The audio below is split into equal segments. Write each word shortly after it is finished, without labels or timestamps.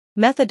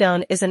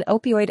Methadone is an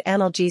opioid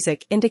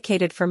analgesic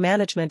indicated for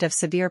management of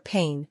severe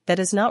pain that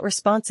is not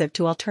responsive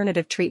to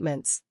alternative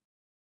treatments.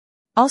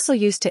 Also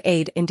used to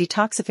aid in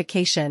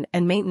detoxification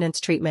and maintenance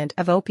treatment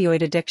of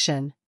opioid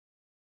addiction.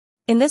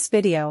 In this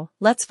video,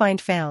 let's find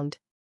found.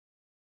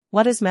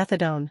 What is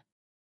methadone?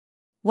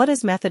 What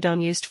is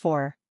methadone used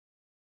for?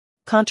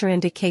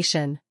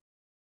 Contraindication.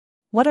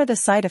 What are the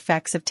side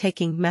effects of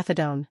taking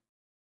methadone?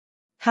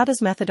 How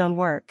does methadone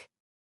work?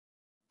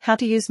 How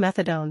to use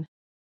methadone?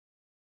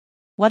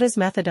 What is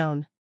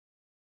methadone?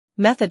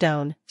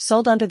 Methadone,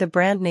 sold under the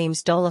brand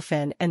names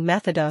Dolophine and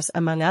Methadose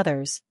among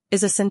others,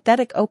 is a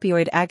synthetic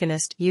opioid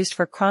agonist used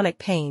for chronic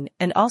pain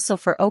and also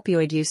for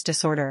opioid use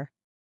disorder.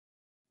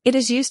 It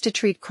is used to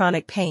treat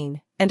chronic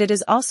pain, and it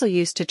is also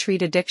used to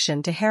treat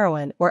addiction to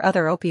heroin or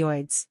other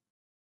opioids.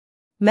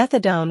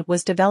 Methadone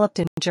was developed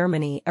in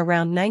Germany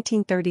around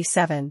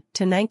 1937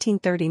 to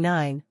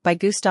 1939 by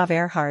Gustav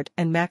Erhard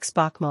and Max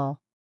Bockmull.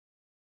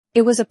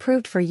 It was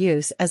approved for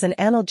use as an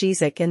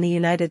analgesic in the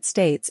United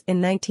States in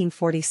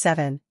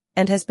 1947,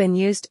 and has been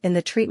used in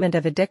the treatment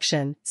of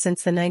addiction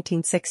since the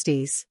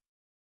 1960s.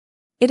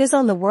 It is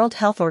on the World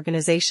Health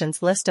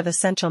Organization's list of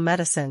essential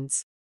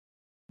medicines.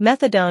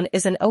 Methadone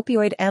is an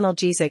opioid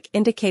analgesic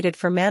indicated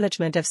for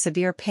management of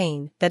severe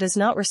pain that is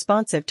not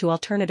responsive to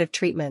alternative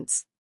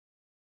treatments.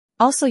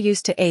 Also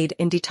used to aid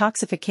in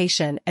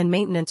detoxification and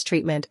maintenance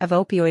treatment of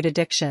opioid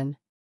addiction.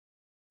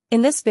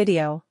 In this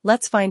video,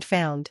 let's find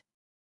found.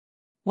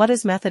 What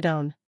is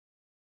methadone?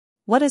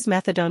 What is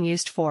methadone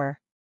used for?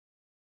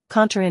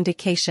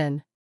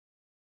 Contraindication.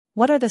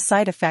 What are the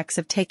side effects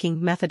of taking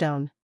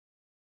methadone?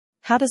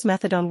 How does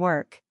methadone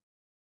work?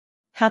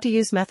 How to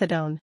use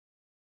methadone?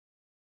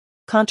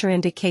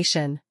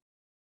 Contraindication.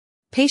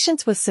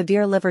 Patients with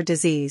severe liver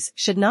disease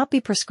should not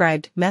be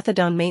prescribed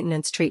methadone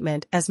maintenance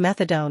treatment as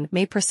methadone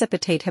may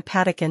precipitate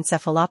hepatic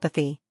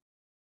encephalopathy.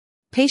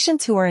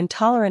 Patients who are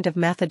intolerant of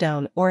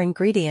methadone or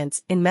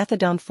ingredients in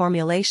methadone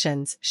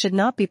formulations should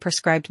not be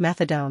prescribed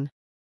methadone.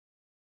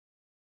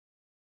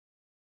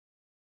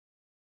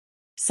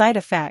 Side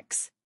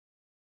effects.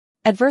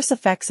 Adverse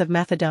effects of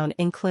methadone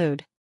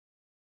include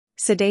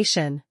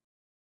sedation,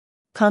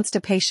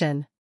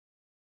 constipation,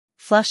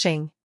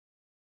 flushing,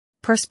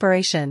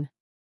 perspiration,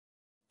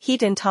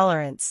 heat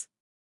intolerance,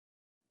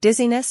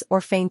 dizziness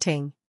or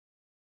fainting,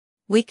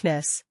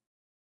 weakness,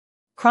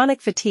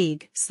 chronic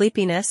fatigue,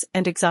 sleepiness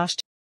and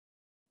exhaustion,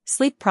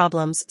 sleep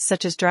problems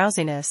such as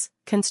drowsiness,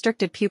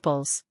 constricted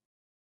pupils,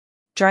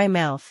 dry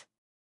mouth,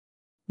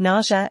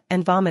 nausea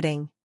and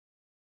vomiting,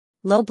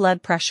 low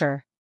blood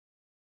pressure,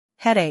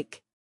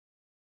 headache,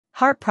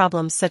 heart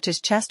problems such as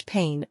chest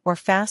pain or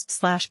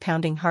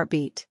fast/pounding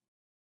heartbeat,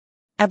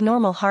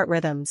 abnormal heart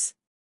rhythms,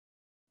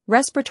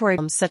 respiratory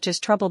problems such as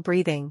trouble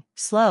breathing,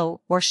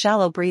 slow or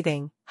shallow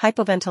breathing,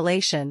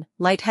 hypoventilation,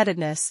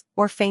 lightheadedness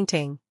or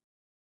fainting,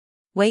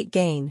 weight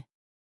gain,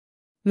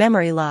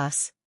 memory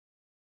loss,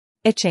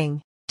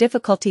 itching,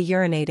 difficulty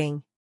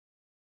urinating,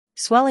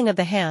 swelling of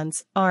the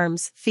hands,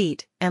 arms,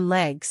 feet, and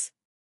legs,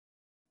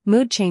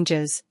 mood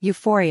changes,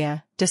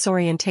 euphoria,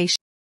 disorientation,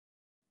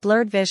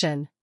 blurred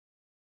vision,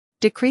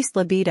 decreased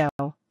libido,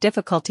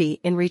 difficulty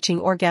in reaching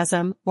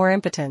orgasm or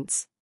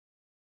impotence,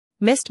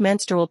 missed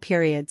menstrual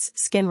periods,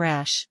 skin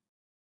rash,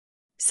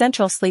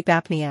 central sleep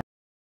apnea.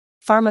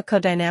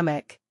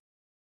 Pharmacodynamic.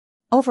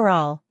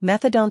 Overall,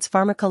 methadone's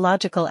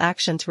pharmacological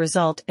actions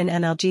result in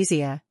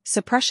analgesia,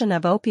 suppression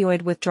of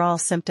opioid withdrawal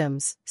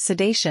symptoms,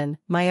 sedation,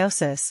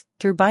 meiosis,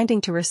 through binding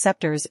to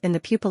receptors in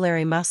the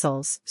pupillary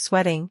muscles,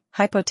 sweating,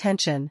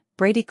 hypotension,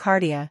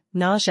 bradycardia,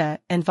 nausea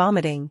and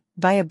vomiting,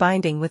 via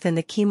binding within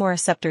the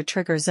chemoreceptor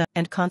trigger zone,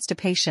 and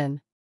constipation.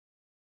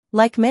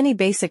 Like many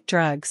basic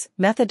drugs,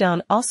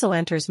 methadone also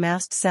enters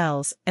mast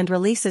cells and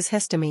releases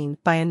histamine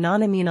by a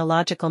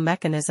non-immunological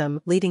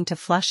mechanism leading to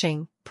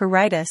flushing,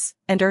 pruritus,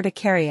 and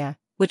urticaria,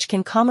 which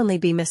can commonly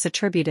be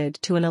misattributed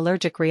to an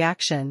allergic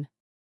reaction.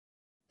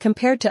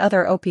 Compared to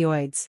other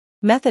opioids,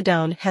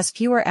 methadone has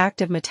fewer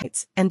active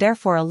metabolites and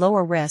therefore a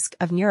lower risk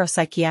of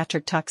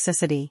neuropsychiatric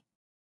toxicity.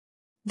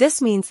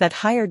 This means that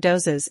higher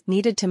doses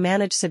needed to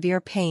manage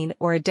severe pain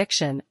or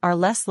addiction are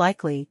less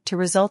likely to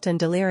result in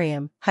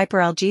delirium,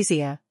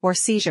 hyperalgesia, or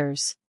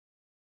seizures.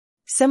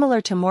 Similar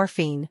to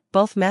morphine,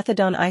 both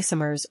methadone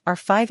isomers are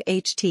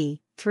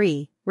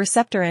 5-HT3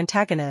 receptor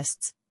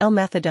antagonists.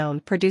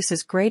 L-methadone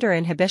produces greater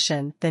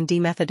inhibition than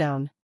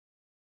D-methadone.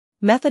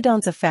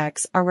 Methadone's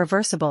effects are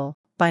reversible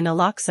by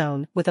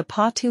naloxone with a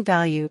Pa2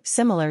 value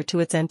similar to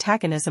its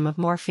antagonism of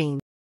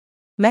morphine.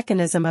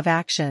 Mechanism of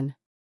action.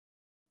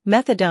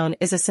 Methadone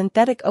is a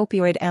synthetic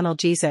opioid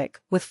analgesic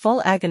with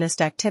full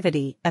agonist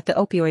activity at the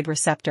opioid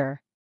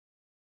receptor.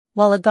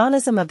 While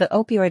agonism of the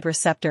opioid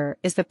receptor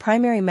is the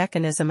primary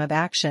mechanism of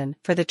action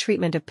for the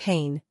treatment of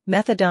pain,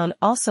 methadone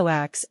also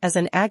acts as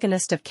an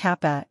agonist of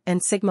kappa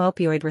and sigma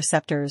opioid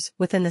receptors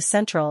within the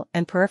central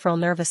and peripheral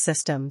nervous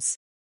systems.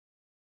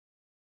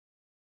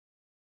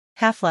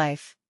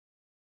 Half-life.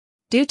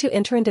 Due to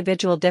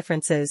interindividual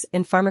differences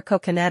in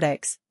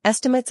pharmacokinetics,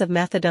 estimates of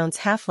methadone's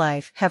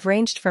half-life have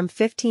ranged from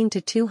 15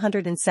 to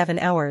 207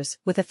 hours,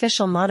 with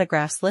official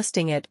monographs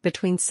listing it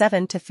between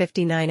 7 to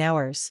 59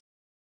 hours.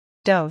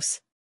 Dose.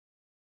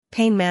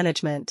 Pain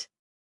management.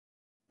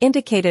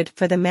 Indicated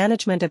for the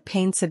management of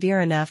pain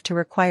severe enough to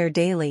require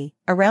daily,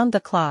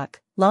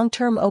 around-the-clock,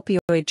 long-term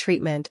opioid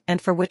treatment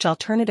and for which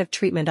alternative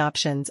treatment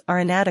options are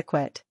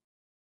inadequate.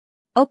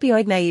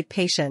 Opioid-naive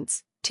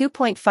patients,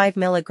 2.5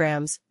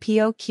 mg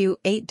POQ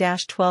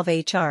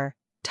 8-12HR,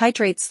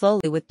 titrate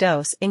slowly with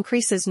dose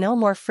increases no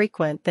more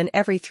frequent than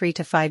every 3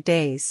 to 5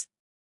 days.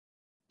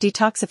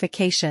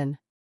 Detoxification.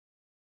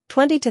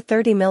 20 to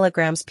 30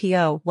 mg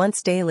PO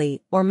once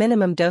daily or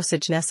minimum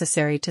dosage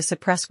necessary to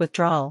suppress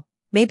withdrawal,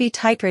 may be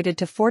titrated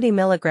to 40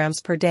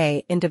 mg per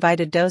day in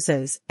divided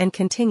doses and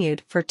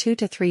continued for 2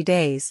 to 3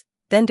 days,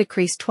 then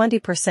decreased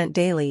 20%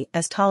 daily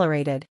as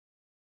tolerated.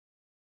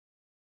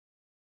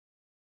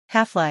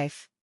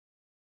 Half-life.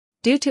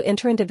 Due to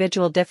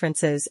interindividual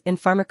differences in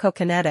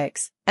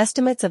pharmacokinetics,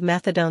 estimates of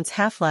methadone's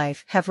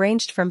half-life have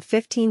ranged from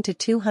 15 to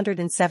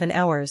 207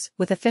 hours,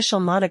 with official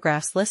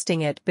monographs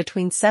listing it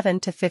between 7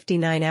 to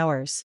 59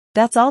 hours.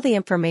 That's all the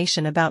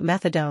information about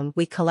methadone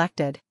we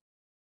collected.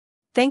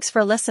 Thanks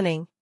for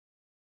listening.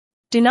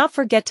 Do not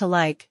forget to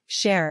like,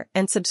 share,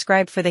 and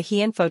subscribe for the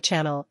HeInfo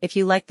channel if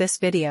you like this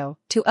video,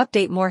 to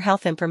update more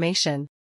health information.